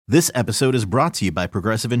This episode is brought to you by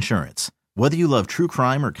Progressive Insurance. Whether you love true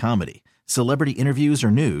crime or comedy, celebrity interviews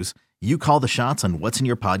or news, you call the shots on what's in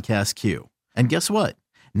your podcast queue. And guess what?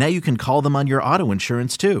 Now you can call them on your auto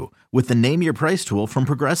insurance too with the Name Your Price tool from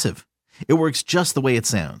Progressive. It works just the way it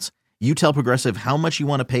sounds. You tell Progressive how much you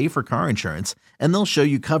want to pay for car insurance, and they'll show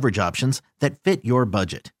you coverage options that fit your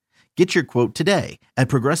budget. Get your quote today at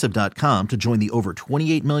Progressive.com to join the over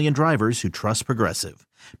 28 million drivers who trust Progressive.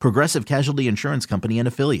 Progressive Casualty Insurance Company and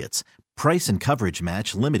Affiliates. Price and coverage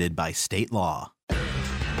match limited by state law.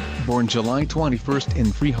 Born July 21st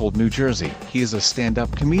in Freehold, New Jersey, he is a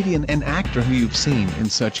stand-up comedian and actor who you've seen in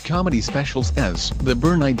such comedy specials as The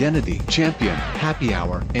Byrne Identity, Champion, Happy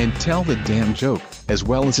Hour, and Tell the Damn Joke, as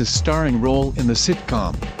well as his starring role in the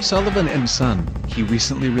sitcom Sullivan and Son. He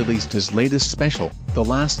recently released his latest special, The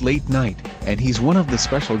Last Late Night, and he's one of the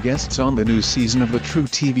special guests on the new season of the True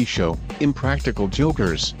TV show, Impractical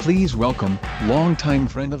Jokers. Please welcome, longtime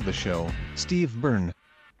friend of the show, Steve Byrne.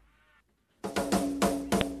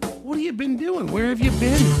 What have you been doing? Where have you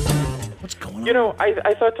been? What's going on? You know,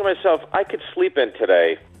 I thought to myself, I could sleep in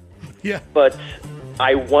today, Yeah. but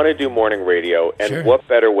I want to do morning radio, and Sure. what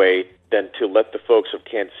better way than to let the folks of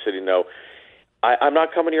Kansas City know I'm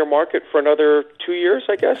not coming to your market for another 2 years,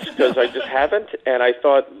 I guess, because I just haven't, and I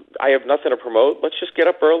thought I have nothing to promote. Let's just get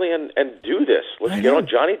up early and do this. Let's get on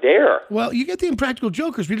Johnny Dare. Well, you get the Impractical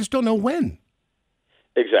Jokers. We just don't know when.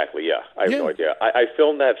 Exactly, yeah. I have no idea. I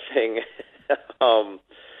filmed that thing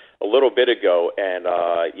a little bit ago, and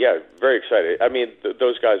yeah, very excited. I mean,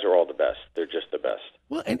 those guys are all the best. They're just the best.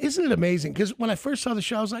 Well, and isn't it amazing? Because when I first saw the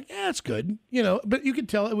show, I was like, yeah, it's good, you know, but you could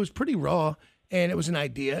tell it was pretty raw, and it was an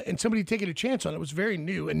idea, and somebody taking a chance on it. It was very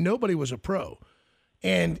new, and nobody was a pro.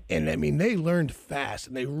 And I mean, they learned fast,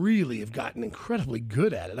 and they really have gotten incredibly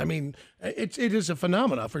good at it. I mean, it is a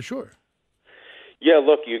phenomenon for sure. Yeah,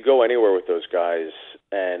 look, you go anywhere with those guys,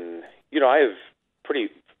 and, you know, I have pretty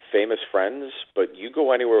famous friends, but you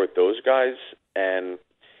go anywhere with those guys, and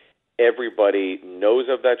everybody knows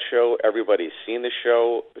of that show. Everybody's seen the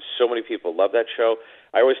show. So many people love that show.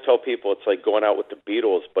 I always tell people it's like going out with the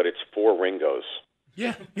Beatles, but it's 4 Ringos.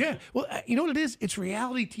 Yeah, yeah. Well, you know what it is? It's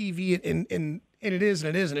reality TV, and it is,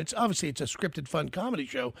 and it isn't. It's obviously it's a scripted, fun comedy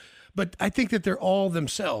show, but I think that they're all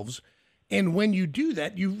themselves. And when you do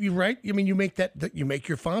that, you right. I mean, you make you make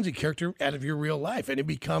your Fonzie character out of your real life, and it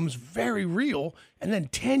becomes very real. And then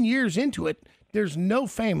 10 years into it, there's no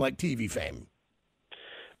fame like TV fame.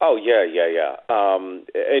 Oh yeah.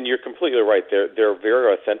 And you're completely right. They're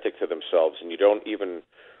very authentic to themselves, and you don't even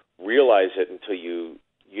realize it until you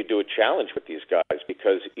do a challenge with these guys,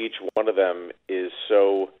 because each one of them is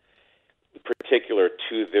so particular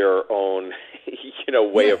to their own,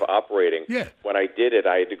 way of operating. Yeah. When I did it,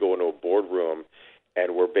 I had to go into a boardroom,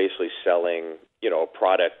 and we're basically selling, a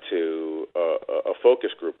product to a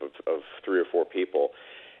focus group of 3 or 4 people,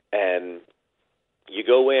 and you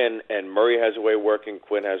go in, and Murray has a way of working,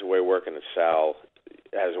 Quinn has a way of working, and Sal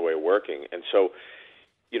has a way of working. And so,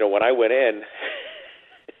 when I went in,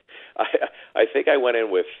 I think I went in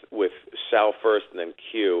with Sal first and then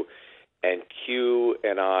Q, and Q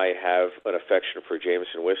and I have an affection for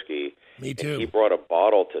Jameson whiskey. Me too. And he brought a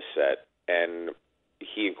bottle to set, and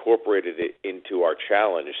he incorporated it into our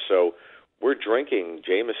challenge. So we're drinking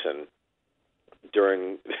Jameson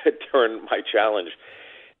during my challenge.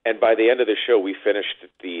 And by the end of the show, we finished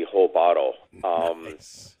the whole bottle.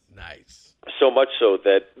 Nice. So much so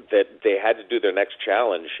that they had to do their next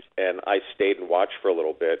challenge, and I stayed and watched for a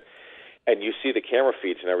little bit. And you see the camera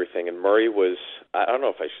feeds and everything, and Murray was, I don't know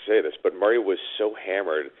if I should say this, but Murray was so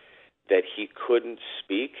hammered that he couldn't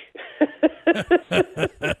speak for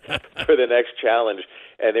the next challenge.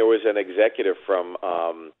 And there was an executive from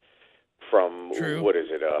True. What is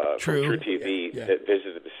it? True. From True TV Yeah. that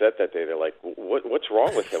visited the set that day. They're like, "What's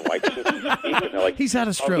wrong with him? Why doesn't he speak?" And they're like, He's had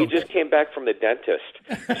a "Oh, stroke." he just came back from the dentist."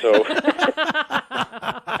 So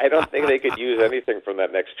I don't think they could use anything from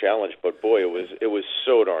that next challenge. But boy, it was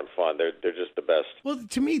so darn fun. They're just the best. Well,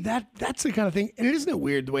 to me, that's the kind of thing, and isn't it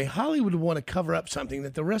weird the way Hollywood would want to cover up something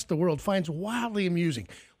that the rest of the world finds wildly amusing?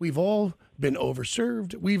 We've all been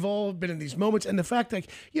overserved. We've all been in these moments, and the fact that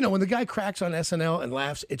when the guy cracks on SNL and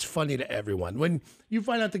laughs, it's funny to everyone. When you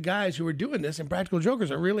find out the guys who are doing this, Impractical Jokers,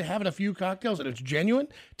 are really having a few cocktails and it's genuine,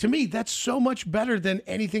 to me, that's so much better than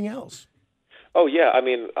anything else. Oh yeah, I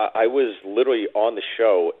mean, I was literally on the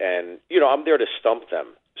show, and I'm there to stump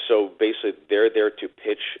them. So basically, they're there to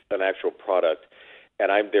pitch an actual product,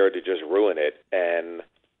 and I'm there to just ruin it. And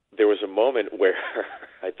there was a moment where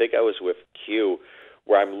I think I was with Q,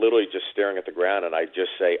 where I'm literally just staring at the ground, and I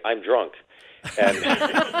just say, "I'm drunk," and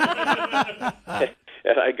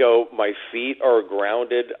And I go, my feet are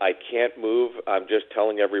grounded. I can't move. I'm just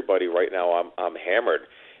telling everybody right now I'm hammered.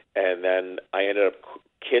 And then I ended up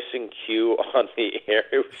kissing Q on the air.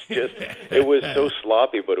 It was so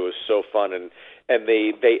sloppy, but it was so fun. And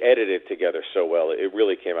they edited it together so well. It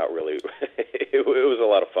really came out really, it was a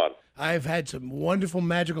lot of fun. I've had some wonderful,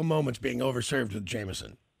 magical moments being overserved with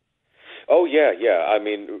Jameson. Oh, yeah. I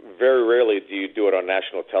mean, very rarely do you do it on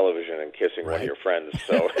national television and kissing one of your friends.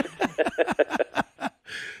 So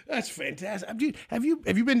that's fantastic. Have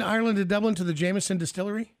you been to Ireland, to Dublin, to the Jameson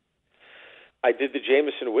distillery? I did the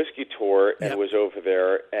Jameson whiskey tour and was over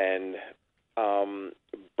there, and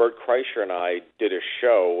Bert Kreischer and I did a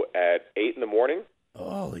show at 8 a.m.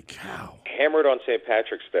 Holy cow. Hammered on St.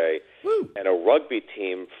 Patrick's Day. Woo. And a rugby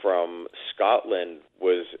team from Scotland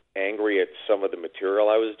was angry at some of the material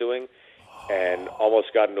I was doing and almost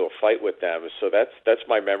got into a fight with them. So that's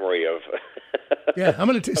my memory of. Yeah, I'm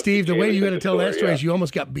going to Steve. The way you got to tell that story is you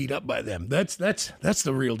almost got beat up by them. That's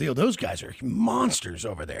the real deal. Those guys are monsters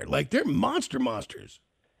over there. Like they're monsters.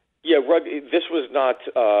 Yeah, rugby. This was not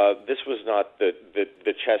the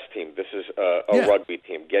chess team. This is a rugby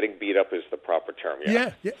team. Getting beat up is the proper term.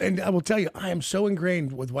 Yeah, and I will tell you, I am so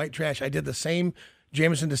ingrained with white trash. I did the same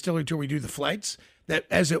Jameson distillery tour. We do the flights. That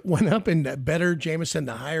as it went up in the better Jameson,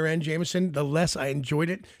 the higher end Jameson, the less I enjoyed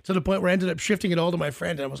it, to the point where I ended up shifting it all to my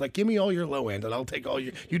friend. And I was like, give me all your low end and I'll take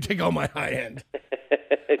you take all my high end.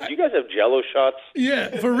 Do you guys have Jello shots?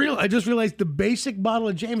 Yeah, for real. I just realized the basic bottle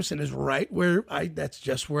of Jameson is right where that's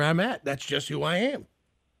just where I'm at. That's just who I am.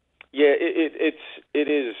 Yeah, it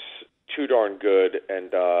is too darn good.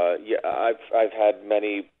 And I've had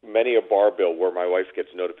many a bar bill where my wife gets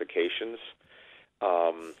notifications.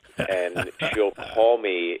 And she'll call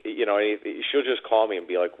me, she'll just call me and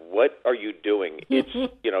be like, what are you doing? It's,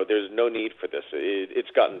 there's no need for this.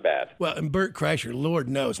 It's gotten bad. Well, and Bert Kreischer, Lord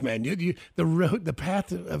knows, man, the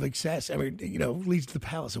path of excess, leads to the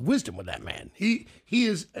palace of wisdom with that man. He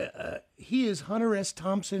is Hunter S.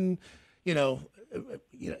 Thompson, he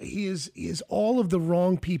is all of the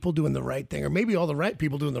wrong people doing the right thing, or maybe all the right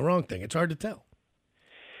people doing the wrong thing. It's hard to tell.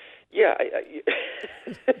 Yeah,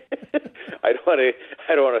 I don't want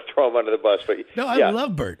to throw him under the bus, but no, I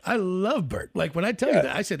love Bert. Like when I tell you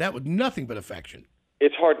that, I said that with nothing but affection.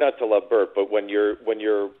 It's hard not to love Bert, but when you're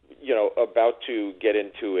about to get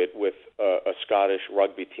into it with a Scottish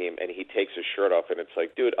rugby team and he takes his shirt off and it's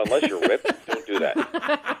like, dude, unless you're ripped, don't do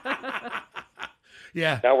that.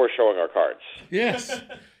 Yeah. Now we're showing our cards.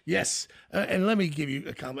 Yes. And let me give you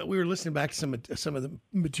a comment. We were listening back to some of the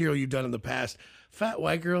material you've done in the past. Fat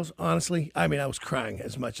White Girls, honestly, I was crying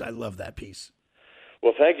as much. I love that piece.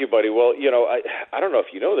 Well, thank you, buddy. Well, I don't know if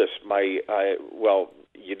you know this.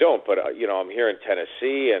 You don't, but I'm here in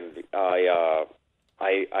Tennessee, and I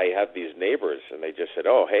have these neighbors, and they just said,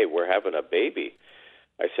 "Oh, hey, we're having a baby."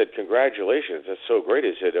 I said, "Congratulations, that's so great.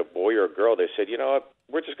 Is it a boy or a girl?" They said, "You know what?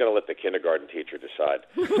 We're just going to let the kindergarten teacher decide."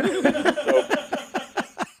 So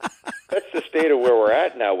that's the state of where we're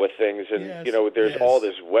at now with things, and there's all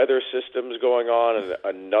this weather systems going on, and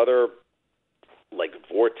another like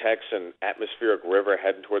vortex and atmospheric river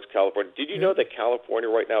heading towards California. Did you know that California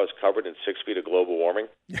right now is covered in 6 feet of global warming?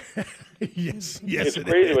 Yes, it's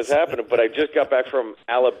crazy what's happening. But I just got back from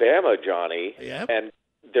Alabama, Johnny, and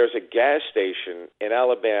there's a gas station in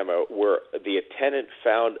Alabama where the attendant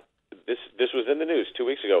found this. This was in the news 2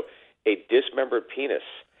 weeks ago. A dismembered penis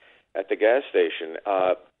at the gas station.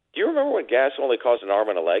 Do you remember when gas only cost an arm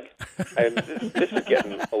and a leg? And this is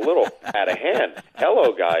getting a little out of hand.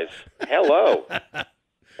 Hello, guys. Hello.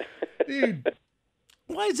 Dude,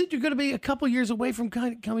 why is it you're going to be a couple years away from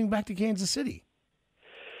coming back to Kansas City?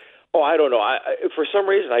 Oh, I don't know. For some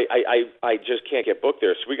reason, I just can't get booked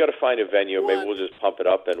there. So we got to find a venue. What? Maybe we'll just pump it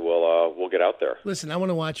up and we'll get out there. Listen, I want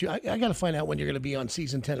to watch you. I got to find out when you're going to be on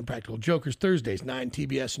season 10 of Practical Jokers, Thursdays, 9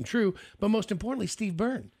 TBS and True. But most importantly, Steve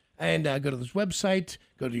Byrne. And go to this website,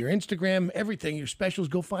 go to your Instagram, everything, your specials,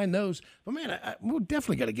 go find those. But, man, we're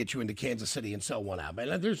definitely got to get you into Kansas City and sell one out,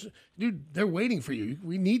 man. They're waiting for you.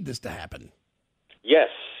 We need this to happen. Yes,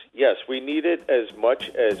 we need it as much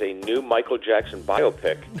as a new Michael Jackson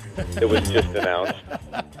biopic that was just announced.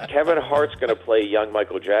 Kevin Hart's going to play young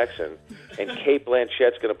Michael Jackson, and Cate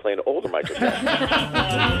Blanchett's going to play an older Michael Jackson.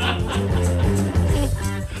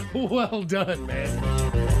 Well done, man.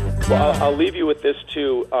 Well, I'll leave you with this,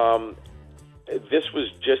 too. This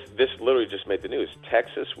literally just made the news.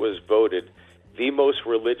 Texas was voted the most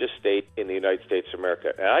religious state in the United States of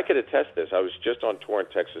America. And I could attest this. I was just on tour in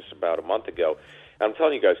Texas about a month ago. And I'm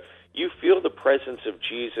telling you guys, you feel the presence of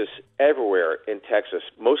Jesus everywhere in Texas,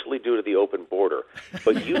 mostly due to the open border.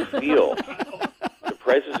 But you feel the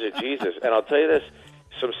presence of Jesus. And I'll tell you this,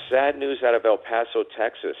 some sad news out of El Paso,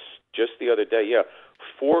 Texas, just the other day. Yeah,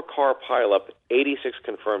 4-car pileup, 86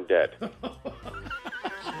 confirmed dead.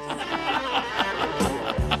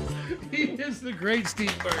 He is the great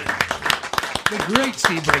Steve Byrne. The great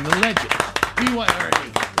Steve Byrne, the legend.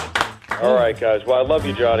 BYRD. All right, guys. Well, I love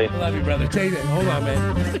you, Johnny. I love you, brother. Take it. Hold on,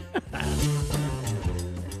 man.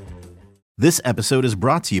 This episode is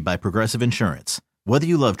brought to you by Progressive Insurance. Whether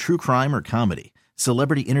you love true crime or comedy,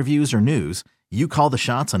 celebrity interviews or news, you call the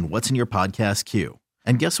shots on what's in your podcast queue.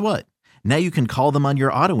 And guess what? Now you can call them on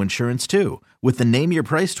your auto insurance too with the Name Your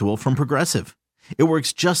Price tool from Progressive. It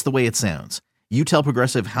works just the way it sounds. You tell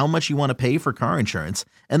Progressive how much you want to pay for car insurance,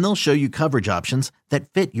 and they'll show you coverage options that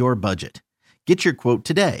fit your budget. Get your quote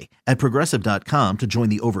today at Progressive.com to join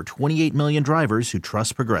the over 28 million drivers who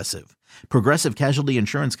trust Progressive. Progressive Casualty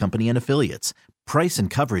Insurance Company and Affiliates. Price and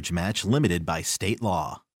coverage match limited by state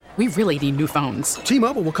law. We really need new phones.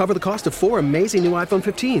 T-Mobile will cover the cost of 4 amazing new iPhone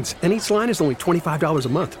 15s, and each line is only $25 a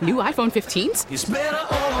month. New iPhone 15s? It's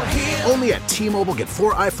better over here. Only at T-Mobile, get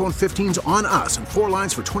 4 iPhone 15s on us and 4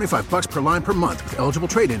 lines for $25 per line per month with eligible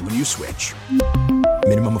trade-in when you switch.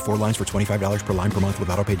 Minimum of 4 lines for $25 per line per month with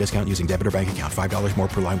autopay discount using debit or bank account. $5 more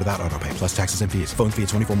per line without autopay, plus taxes and fees. Phone fee at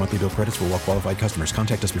 24 monthly bill credits for well-qualified customers.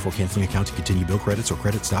 Contact us before canceling account to continue bill credits or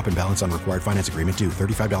credit stop and balance on required finance agreement due.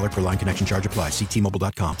 $35 per line connection charge applies. See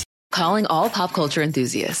T-Mobile.com. Calling all pop culture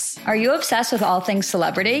enthusiasts. Are you obsessed with all things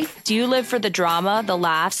celebrity? Do you live for the drama, the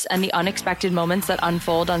laughs, and the unexpected moments that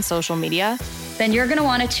unfold on social media? Then you're going to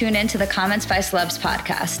want to tune in to the Comments by Celebs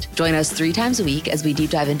podcast. Join us 3 times a week as we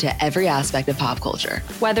deep dive into every aspect of pop culture.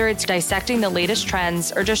 Whether it's dissecting the latest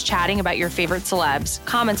trends or just chatting about your favorite celebs,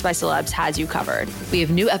 Comments by Celebs has you covered. We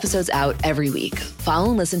have new episodes out every week. Follow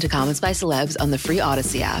and listen to Comments by Celebs on the free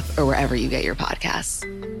Odyssey app or wherever you get your podcasts.